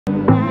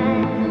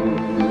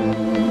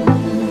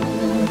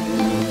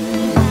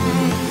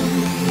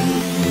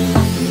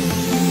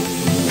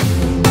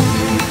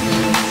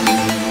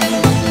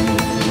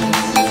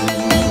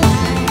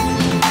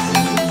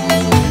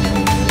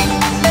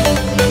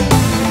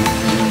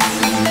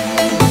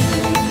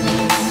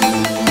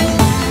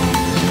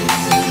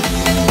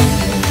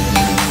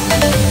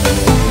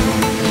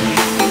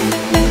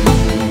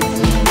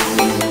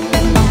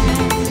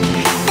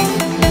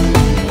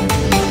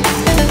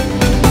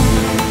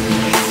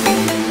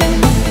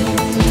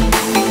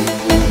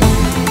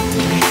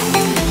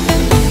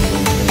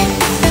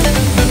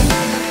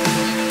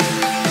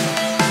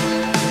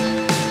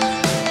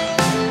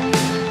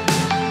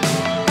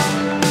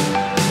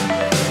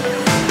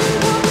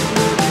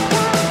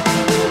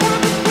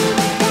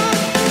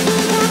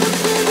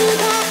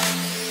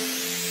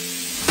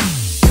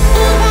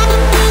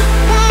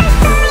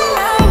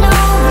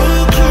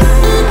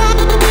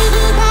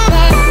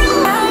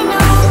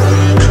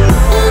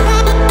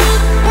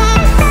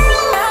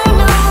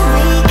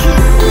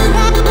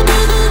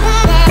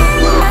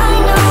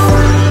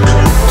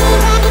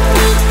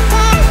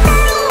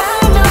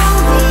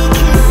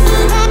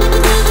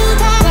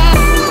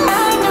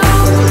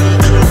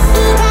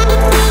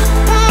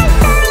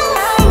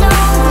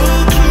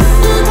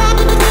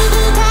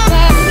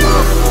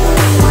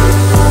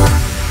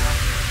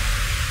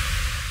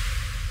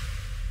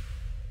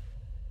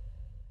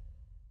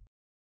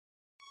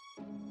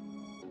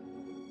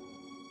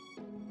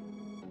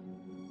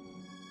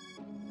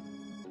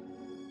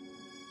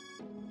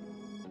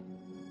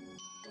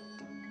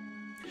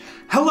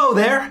Hello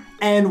there,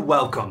 and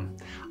welcome.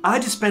 I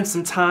just spent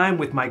some time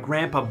with my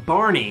grandpa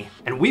Barney,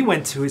 and we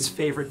went to his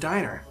favorite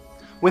diner.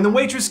 When the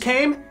waitress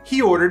came,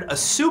 he ordered a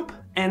soup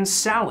and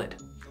salad.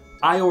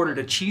 I ordered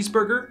a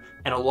cheeseburger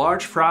and a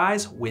large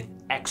fries with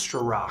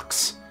extra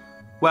rocks.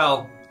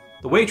 Well,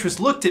 the waitress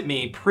looked at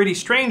me pretty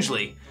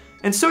strangely,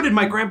 and so did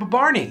my grandpa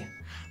Barney.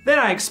 Then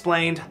I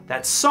explained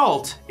that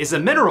salt is a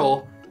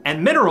mineral,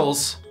 and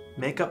minerals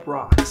make up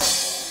rocks.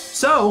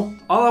 So,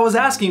 all I was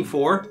asking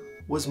for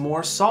was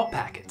more salt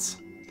packets.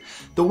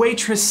 The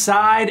waitress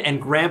sighed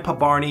and Grandpa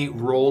Barney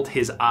rolled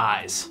his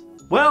eyes.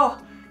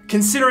 Well,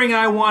 considering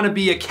I want to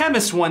be a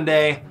chemist one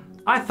day,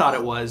 I thought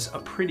it was a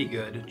pretty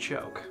good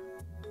joke.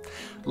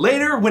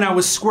 Later, when I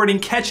was squirting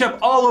ketchup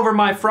all over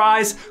my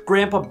fries,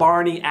 Grandpa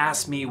Barney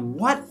asked me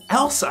what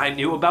else I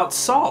knew about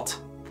salt.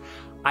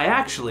 I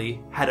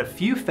actually had a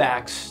few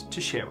facts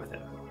to share with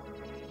him.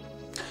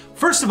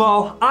 First of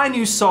all, I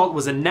knew salt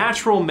was a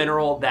natural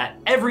mineral that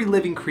every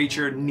living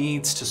creature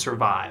needs to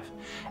survive.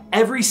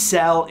 Every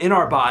cell in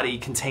our body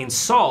contains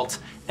salt,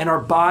 and our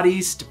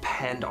bodies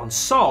depend on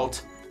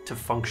salt to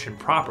function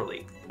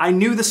properly. I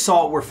knew the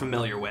salt we're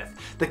familiar with,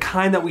 the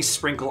kind that we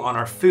sprinkle on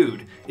our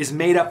food, is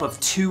made up of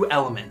two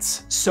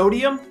elements,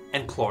 sodium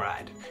and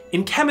chloride.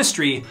 In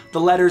chemistry,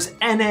 the letters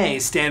Na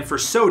stand for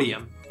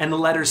sodium, and the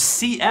letters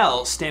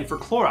Cl stand for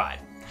chloride.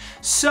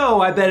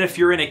 So I bet if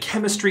you're in a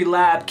chemistry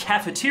lab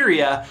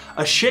cafeteria,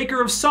 a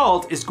shaker of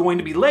salt is going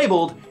to be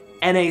labeled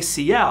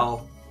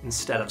NaCl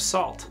instead of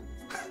salt.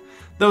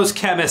 Those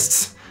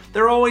chemists,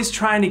 they're always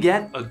trying to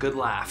get a good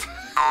laugh.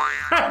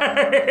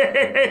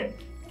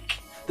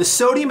 The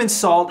sodium in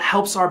salt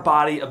helps our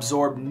body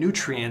absorb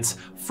nutrients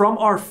from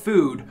our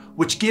food,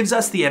 which gives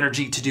us the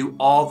energy to do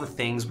all the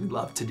things we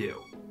love to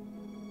do.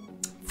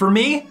 For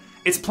me,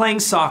 it's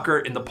playing soccer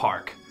in the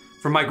park.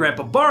 For my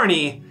grandpa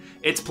Barney,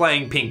 it's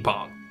playing ping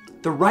pong.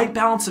 The right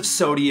balance of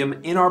sodium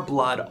in our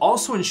blood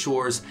also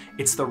ensures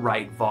it's the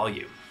right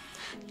volume.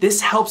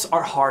 This helps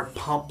our heart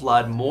pump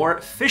blood more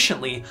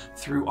efficiently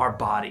through our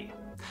body.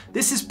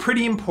 This is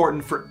pretty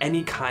important for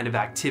any kind of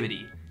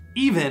activity,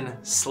 even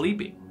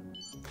sleeping.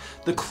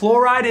 The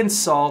chloride in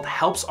salt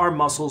helps our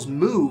muscles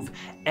move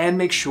and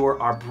make sure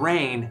our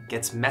brain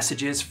gets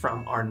messages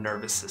from our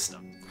nervous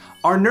system.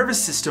 Our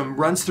nervous system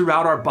runs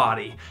throughout our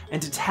body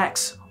and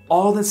detects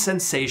all the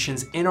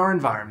sensations in our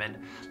environment,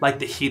 like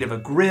the heat of a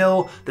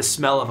grill, the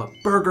smell of a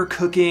burger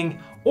cooking,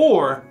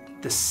 or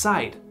the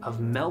sight of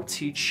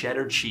melty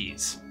cheddar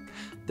cheese.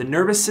 The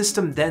nervous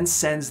system then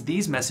sends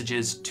these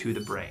messages to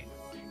the brain.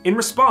 In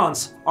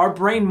response, our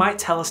brain might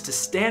tell us to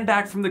stand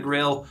back from the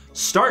grill,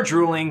 start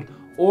drooling,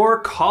 or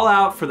call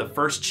out for the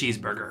first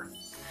cheeseburger.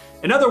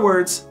 In other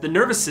words, the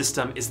nervous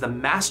system is the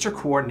master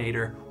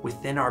coordinator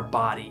within our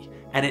body,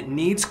 and it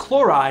needs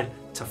chloride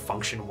to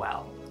function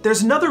well.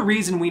 There's another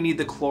reason we need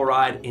the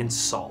chloride in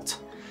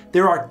salt.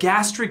 There are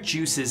gastric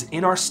juices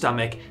in our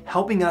stomach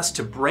helping us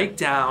to break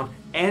down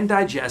and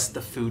digest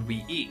the food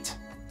we eat.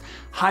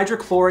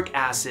 Hydrochloric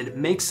acid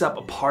makes up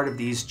a part of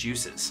these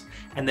juices,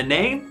 and the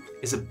name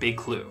is a big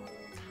clue.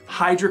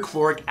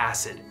 Hydrochloric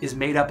acid is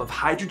made up of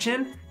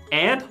hydrogen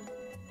and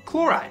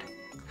chloride.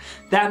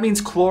 That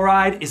means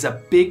chloride is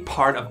a big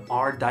part of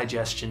our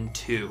digestion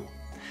too.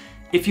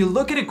 If you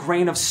look at a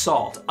grain of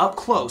salt up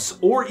close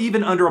or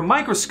even under a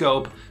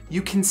microscope,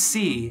 you can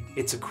see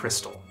it's a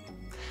crystal.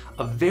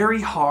 A very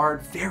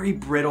hard, very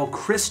brittle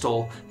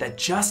crystal that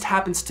just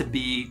happens to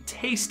be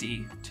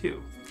tasty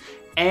too.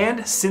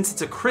 And since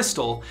it's a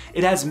crystal,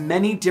 it has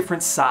many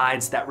different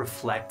sides that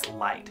reflect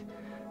light.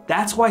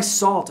 That's why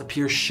salt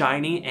appears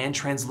shiny and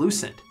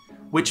translucent,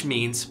 which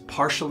means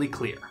partially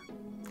clear.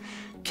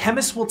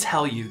 Chemists will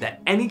tell you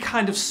that any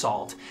kind of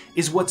salt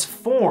is what's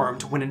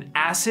formed when an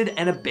acid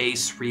and a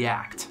base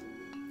react.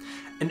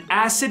 An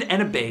acid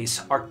and a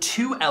base are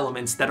two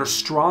elements that are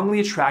strongly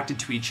attracted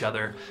to each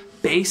other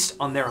based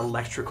on their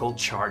electrical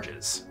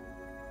charges.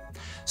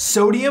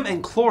 Sodium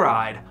and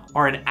chloride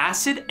are an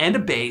acid and a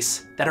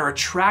base that are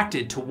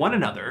attracted to one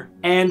another,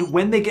 and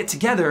when they get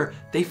together,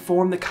 they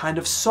form the kind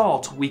of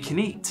salt we can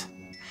eat.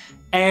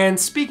 And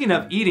speaking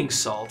of eating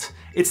salt,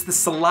 it's the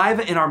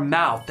saliva in our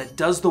mouth that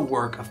does the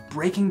work of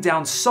breaking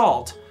down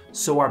salt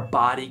so our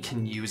body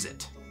can use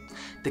it.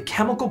 The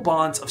chemical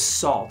bonds of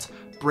salt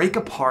break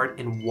apart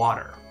in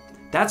water.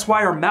 That's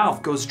why our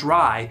mouth goes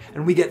dry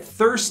and we get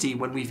thirsty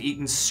when we've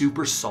eaten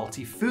super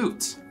salty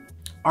foods.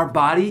 Our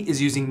body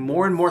is using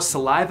more and more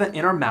saliva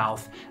in our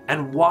mouth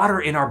and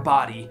water in our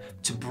body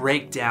to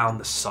break down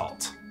the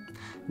salt.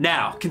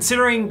 Now,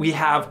 considering we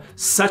have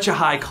such a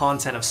high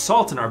content of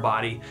salt in our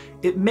body,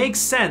 it makes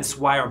sense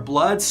why our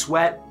blood,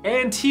 sweat,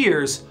 and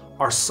tears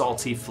are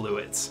salty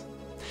fluids.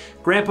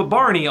 Grandpa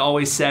Barney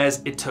always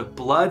says it took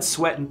blood,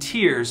 sweat, and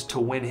tears to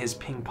win his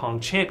ping pong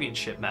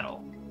championship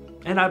medal.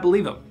 And I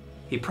believe him.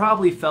 He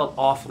probably felt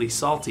awfully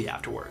salty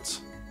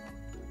afterwards.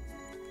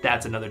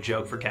 That's another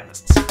joke for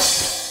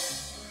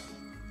chemists.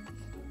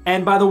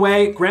 And by the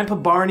way, Grandpa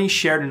Barney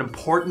shared an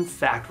important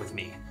fact with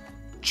me.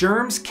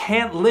 Germs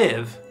can't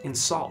live in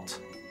salt.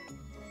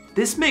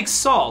 This makes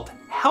salt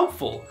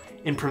helpful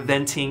in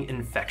preventing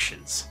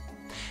infections.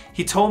 He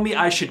He told me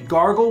I should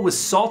gargle with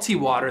salty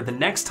water the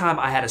next time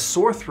I had a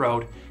sore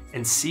throat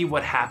and see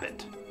what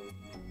happened.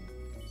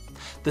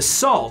 The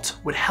salt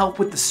would help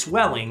with the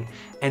swelling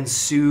and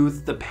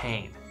soothe the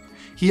pain.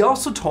 He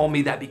also told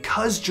me that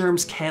because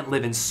germs can't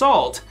live in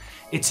salt,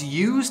 it's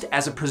used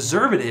as a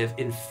preservative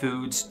in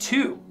foods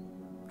too.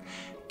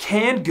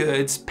 Canned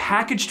goods,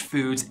 packaged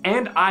foods,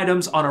 and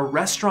items on a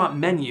restaurant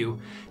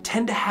menu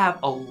tend to have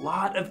a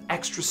lot of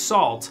extra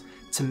salt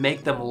to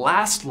make them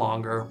last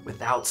longer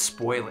without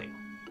spoiling.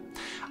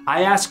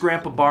 I asked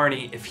Grandpa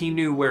Barney if he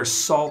knew where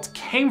salt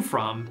came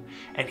from,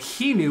 and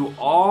he knew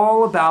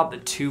all about the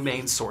two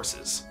main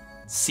sources,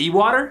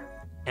 seawater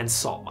and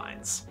salt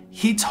mines.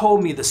 He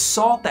told me the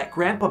salt that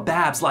Grandpa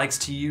Babs likes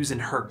to use in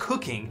her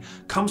cooking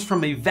comes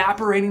from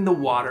evaporating the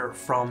water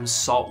from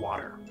salt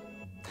water.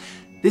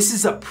 This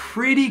is a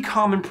pretty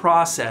common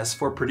process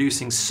for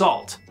producing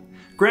salt.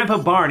 Grandpa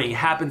Barney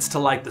happens to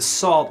like the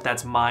salt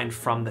that's mined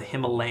from the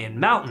Himalayan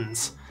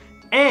mountains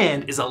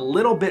and is a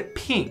little bit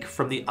pink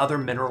from the other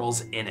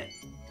minerals in it.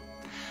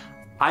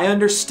 I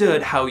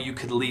understood how you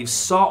could leave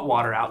salt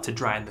water out to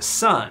dry in the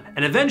sun,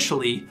 and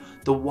eventually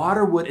the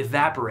water would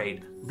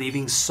evaporate,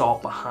 leaving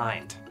salt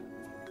behind.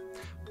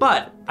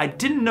 But I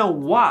didn't know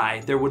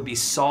why there would be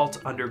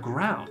salt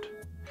underground.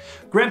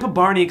 Grandpa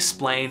Barney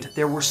explained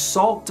there were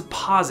salt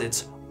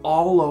deposits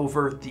all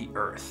over the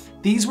earth.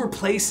 These were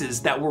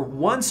places that were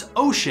once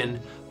ocean,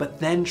 but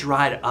then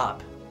dried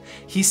up.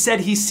 He said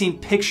he's seen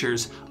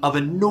pictures of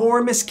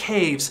enormous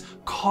caves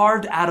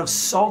carved out of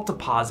salt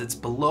deposits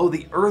below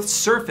the Earth's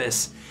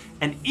surface,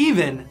 and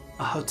even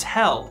a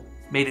hotel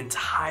made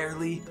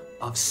entirely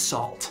of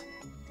salt.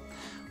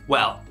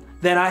 Well,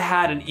 then I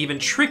had an even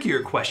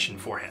trickier question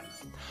for him.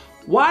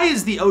 Why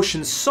is the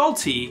ocean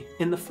salty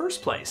in the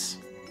first place?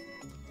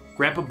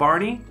 Grandpa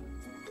Barney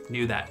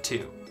knew that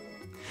too.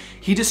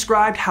 He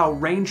described how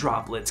rain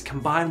droplets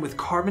combine with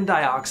carbon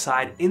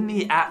dioxide in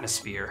the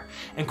atmosphere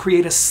and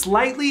create a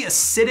slightly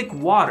acidic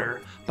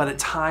water by the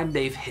time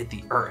they've hit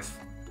the earth.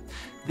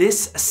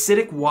 This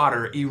acidic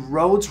water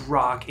erodes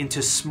rock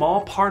into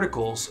small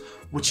particles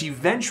which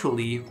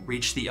eventually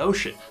reach the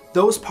ocean.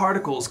 Those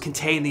particles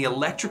contain the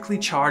electrically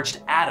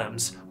charged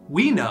atoms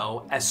we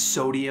know as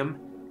sodium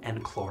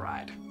and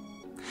chloride.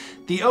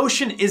 The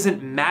ocean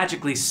isn't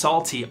magically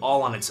salty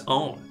all on its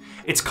own.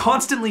 It's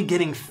constantly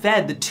getting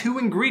fed the two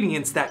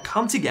ingredients that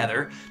come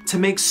together to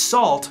make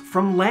salt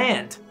from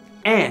land.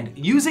 And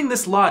using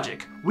this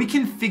logic, we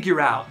can figure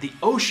out the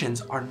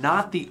oceans are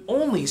not the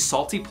only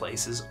salty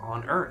places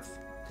on Earth.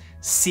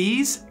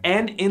 Seas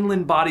and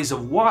inland bodies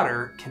of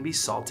water can be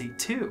salty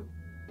too.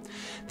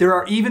 There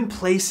are even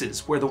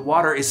places where the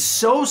water is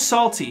so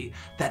salty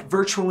that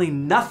virtually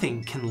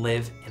nothing can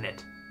live in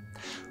it.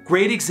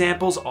 Great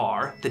examples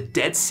are the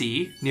Dead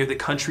Sea near the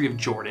country of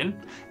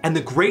Jordan and the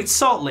Great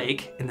Salt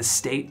Lake in the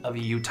state of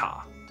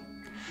Utah.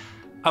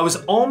 I was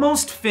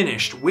almost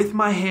finished with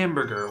my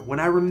hamburger when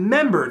I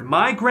remembered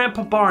my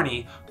Grandpa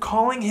Barney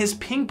calling his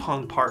ping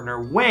pong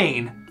partner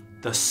Wayne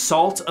the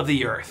salt of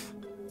the earth.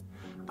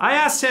 I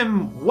asked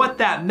him what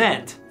that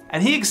meant,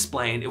 and he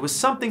explained it was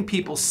something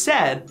people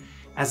said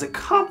as a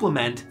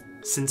compliment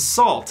since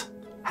salt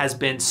has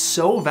been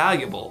so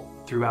valuable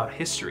throughout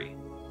history.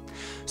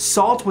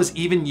 Salt was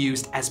even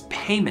used as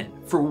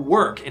payment for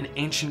work in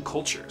ancient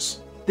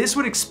cultures. This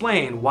would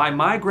explain why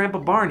my Grandpa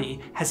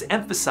Barney has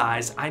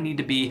emphasized I need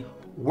to be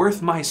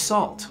worth my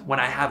salt when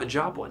I have a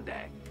job one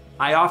day.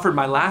 I offered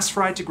my last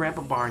fry to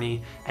Grandpa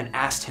Barney and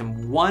asked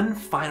him one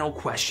final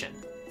question.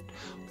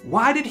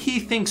 Why did he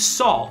think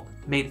salt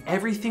made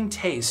everything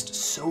taste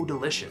so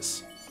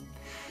delicious?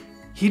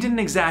 He didn't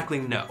exactly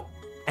know,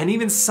 and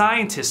even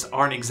scientists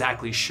aren't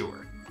exactly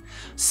sure.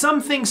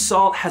 Some think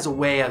salt has a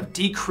way of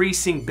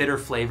decreasing bitter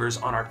flavors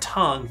on our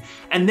tongue,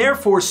 and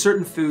therefore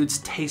certain foods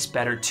taste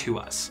better to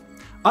us.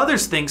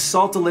 Others think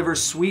salt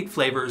delivers sweet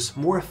flavors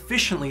more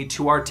efficiently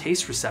to our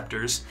taste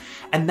receptors,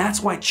 and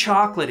that's why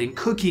chocolate and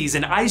cookies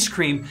and ice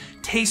cream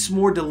taste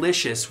more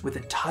delicious with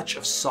a touch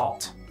of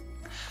salt.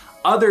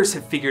 Others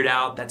have figured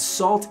out that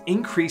salt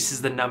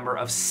increases the number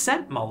of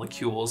scent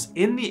molecules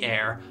in the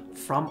air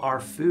from our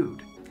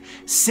food.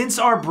 Since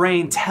our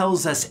brain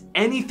tells us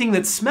anything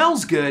that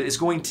smells good is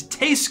going to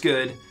taste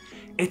good,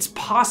 it's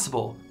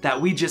possible that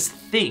we just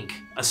think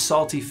a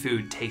salty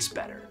food tastes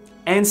better.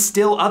 And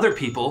still other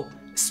people,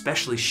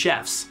 especially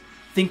chefs,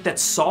 think that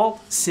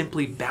salt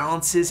simply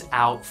balances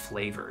out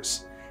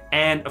flavors.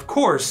 And of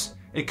course,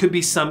 it could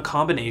be some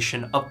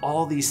combination of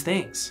all these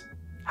things.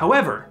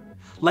 However,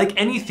 like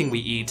anything we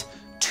eat,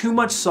 too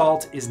much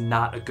salt is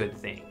not a good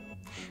thing.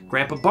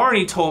 Grandpa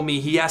Barney told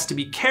me he has to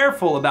be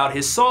careful about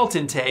his salt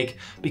intake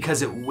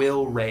because it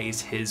will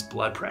raise his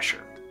blood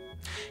pressure.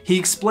 He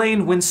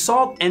explained when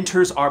salt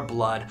enters our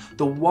blood,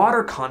 the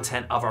water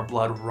content of our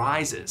blood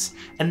rises,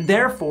 and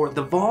therefore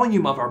the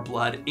volume of our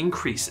blood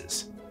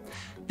increases.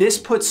 This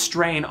puts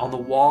strain on the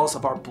walls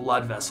of our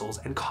blood vessels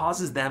and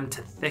causes them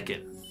to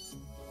thicken.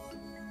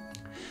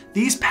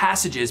 These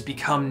passages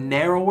become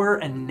narrower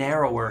and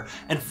narrower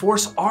and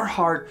force our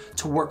heart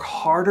to work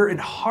harder and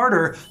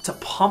harder to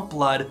pump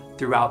blood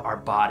throughout our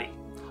body.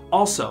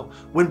 Also,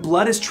 when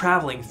blood is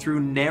traveling through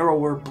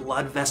narrower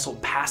blood vessel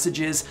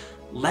passages,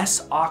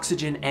 less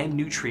oxygen and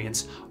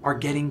nutrients are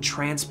getting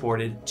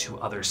transported to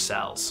other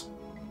cells.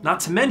 Not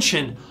to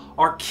mention,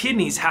 our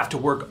kidneys have to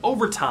work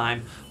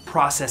overtime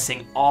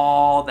processing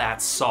all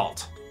that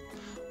salt.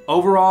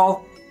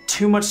 Overall,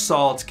 too much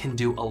salt can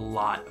do a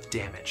lot of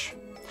damage.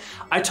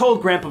 I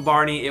told Grandpa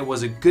Barney it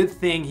was a good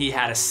thing he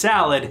had a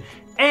salad,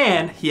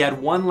 and he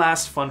had one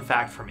last fun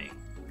fact for me.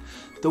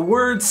 The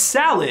word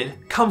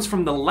salad comes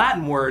from the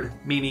Latin word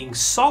meaning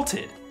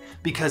salted,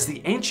 because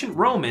the ancient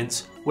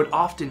Romans would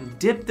often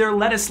dip their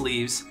lettuce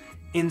leaves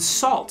in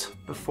salt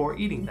before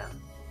eating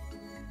them.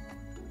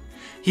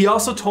 He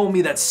also told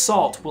me that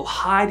salt will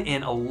hide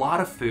in a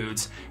lot of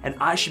foods, and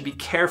I should be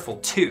careful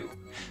too.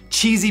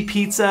 Cheesy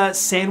pizza,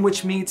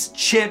 sandwich meats,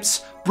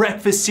 chips,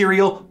 breakfast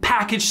cereal,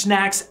 packaged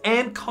snacks,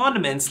 and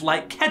condiments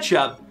like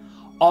ketchup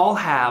all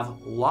have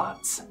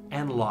lots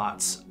and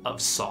lots of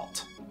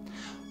salt.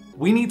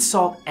 We need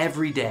salt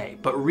every day,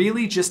 but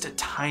really just a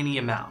tiny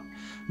amount,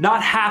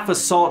 not half a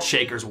salt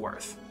shaker's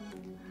worth.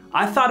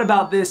 I thought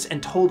about this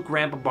and told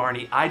Grandpa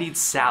Barney I'd eat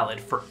salad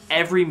for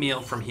every meal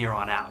from here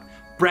on out,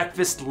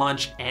 breakfast,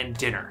 lunch, and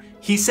dinner.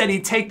 He said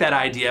he'd take that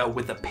idea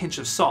with a pinch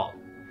of salt,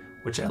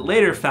 which I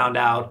later found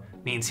out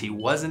means he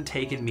wasn't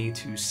taking me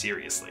too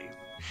seriously.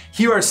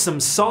 Here are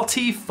some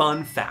salty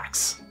fun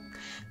facts.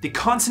 The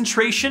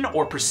concentration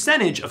or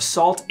percentage of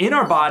salt in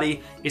our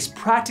body is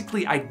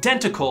practically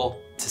identical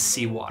to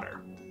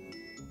seawater.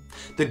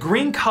 The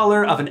green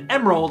color of an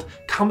emerald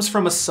comes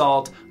from a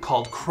salt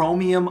called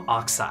chromium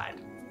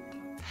oxide.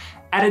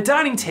 At a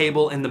dining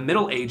table in the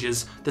Middle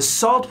Ages, the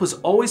salt was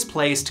always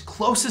placed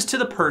closest to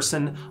the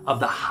person of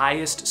the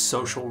highest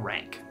social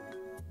rank.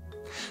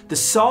 The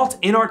salt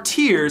in our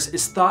tears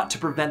is thought to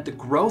prevent the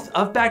growth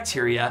of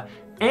bacteria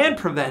and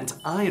prevent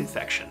eye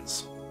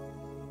infections.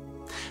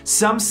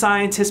 Some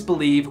scientists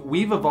believe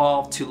we've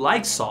evolved to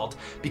like salt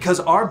because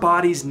our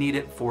bodies need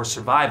it for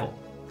survival.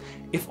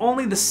 If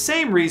only the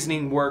same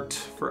reasoning worked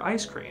for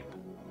ice cream.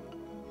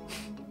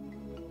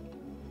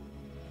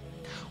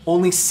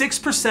 Only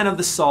 6% of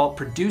the salt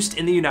produced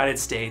in the United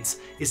States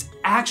is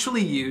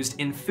actually used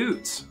in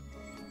foods.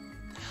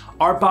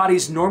 Our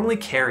bodies normally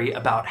carry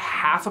about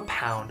half a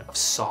pound of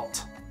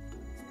salt.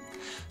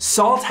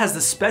 Salt has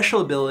the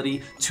special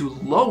ability to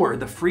lower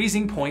the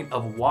freezing point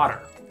of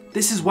water.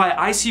 This is why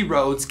icy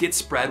roads get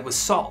spread with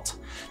salt,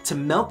 to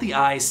melt the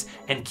ice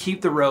and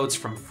keep the roads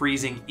from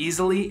freezing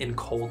easily in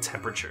cold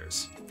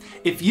temperatures.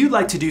 If you'd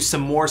like to do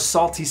some more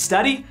salty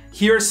study,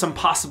 here are some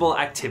possible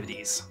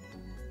activities.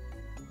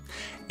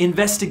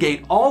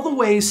 Investigate all the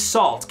ways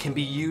salt can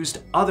be used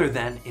other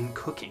than in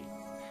cooking.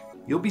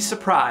 You'll be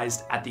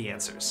surprised at the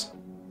answers.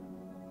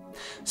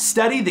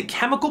 Study the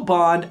chemical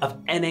bond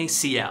of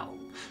NaCl.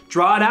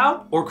 Draw it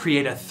out or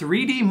create a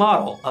 3D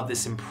model of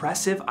this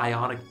impressive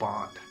ionic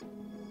bond.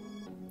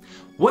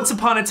 Once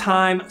upon a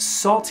time,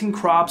 salting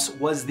crops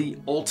was the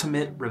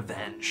ultimate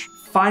revenge.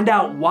 Find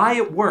out why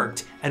it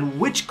worked and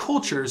which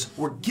cultures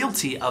were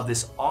guilty of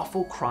this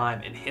awful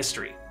crime in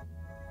history.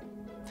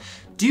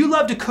 Do you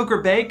love to cook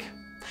or bake?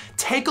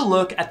 Take a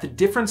look at the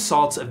different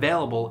salts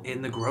available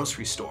in the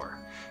grocery store.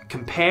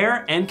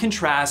 Compare and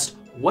contrast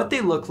what they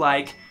look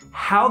like,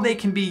 how they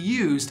can be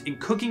used in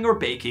cooking or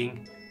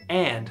baking,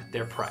 and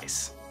their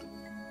price.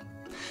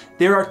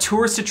 There are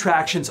tourist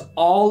attractions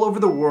all over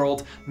the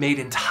world made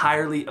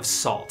entirely of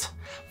salt.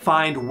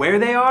 Find where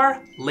they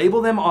are,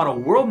 label them on a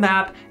world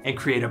map, and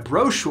create a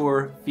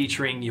brochure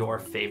featuring your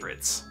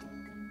favorites.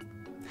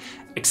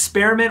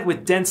 Experiment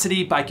with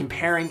density by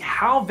comparing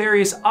how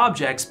various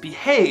objects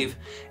behave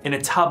in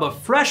a tub of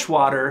fresh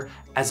water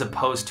as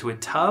opposed to a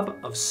tub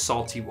of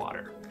salty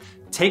water.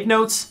 Take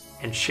notes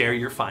and share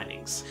your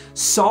findings.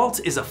 Salt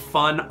is a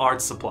fun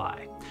art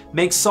supply.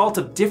 Make salt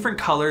of different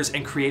colors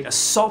and create a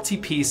salty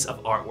piece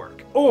of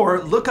artwork.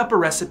 Or look up a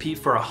recipe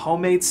for a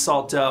homemade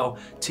salt dough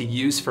to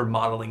use for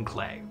modeling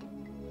clay.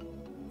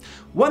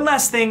 One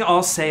last thing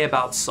I'll say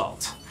about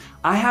salt.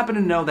 I happen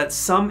to know that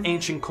some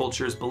ancient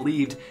cultures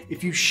believed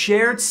if you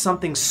shared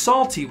something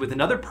salty with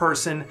another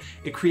person,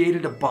 it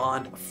created a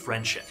bond of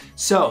friendship.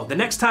 So the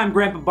next time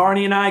Grandpa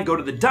Barney and I go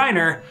to the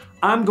diner,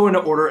 I'm going to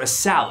order a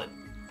salad,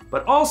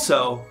 but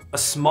also a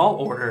small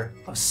order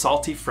of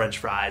salty French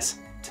fries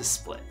to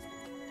split.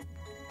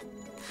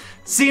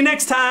 See you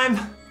next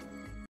time!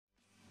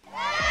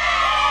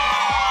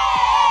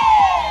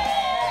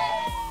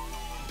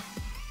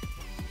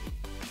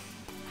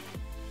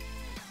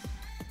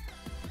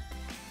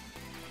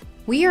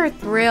 We are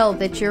thrilled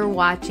that you're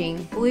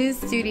watching Blues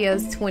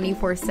Studios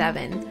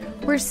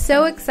 24/7. We're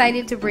so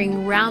excited to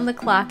bring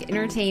round-the-clock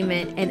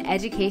entertainment and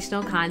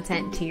educational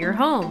content to your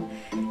home.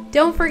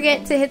 Don't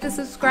forget to hit the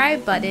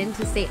subscribe button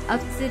to stay up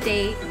to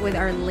date with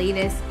our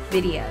latest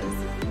videos.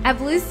 At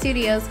Blues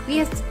Studios, we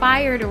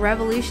aspire to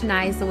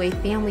revolutionize the way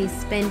families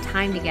spend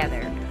time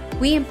together.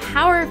 We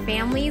empower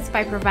families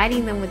by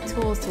providing them with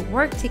tools to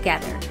work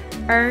together,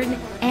 earn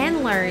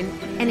and learn,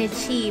 and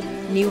achieve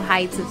new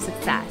heights of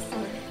success.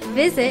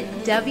 Visit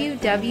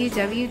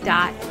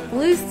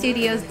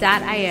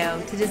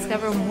www.bluestudios.io to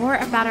discover more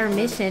about our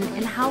mission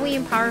and how we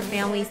empower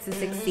families to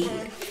succeed.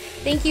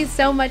 Thank you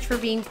so much for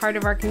being part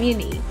of our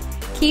community.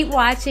 Keep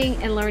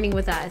watching and learning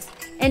with us.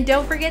 And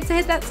don't forget to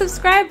hit that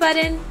subscribe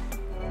button.